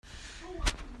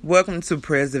Welcome to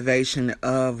Preservation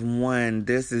of One.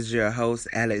 This is your host,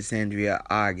 Alexandria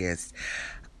August.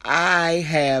 I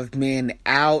have been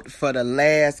out for the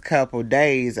last couple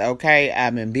days, okay?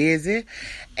 I've been busy.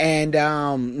 And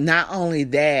not only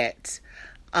that,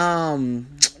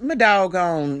 my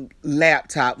doggone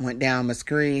laptop went down. My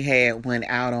screen went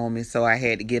out on me, so I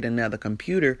had to get another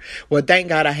computer. Well, thank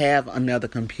God I have another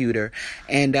computer.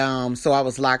 And so I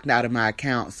was locked out of my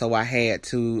account, so I had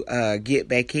to get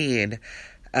back in.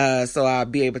 So I'll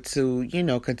be able to,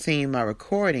 continue my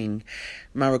recordings,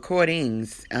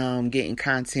 getting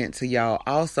content to y'all.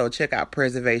 Also, check out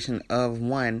Preservation of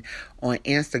One on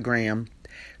Instagram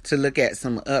to look at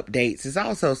some updates. There's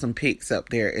also some pics up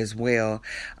there as well.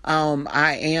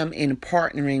 I am in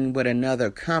partnering with another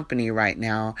company right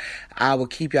now. I will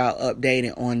keep y'all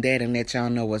updated on that and let y'all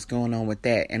know what's going on with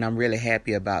that. And I'm really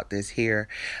happy about this here,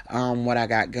 what I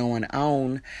got going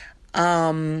on.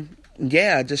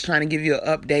 Just trying to give you an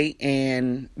update,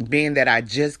 and being that I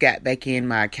just got back in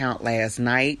my account last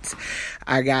night,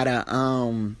 I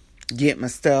gotta get my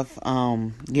stuff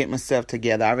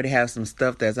together. I already have some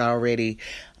stuff that's already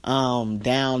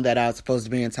down that I was supposed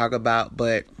to be and talk about,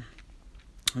 but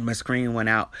my screen went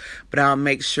out. But I'll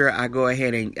make sure I go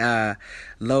ahead and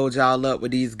load y'all up with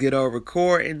these good old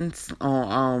recordings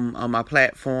on my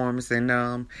platforms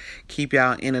and keep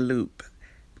y'all in a loop.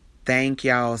 Thank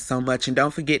y'all so much. And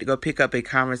don't forget to go pick up A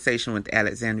Conversation with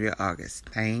Alexandria August.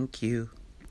 Thank you.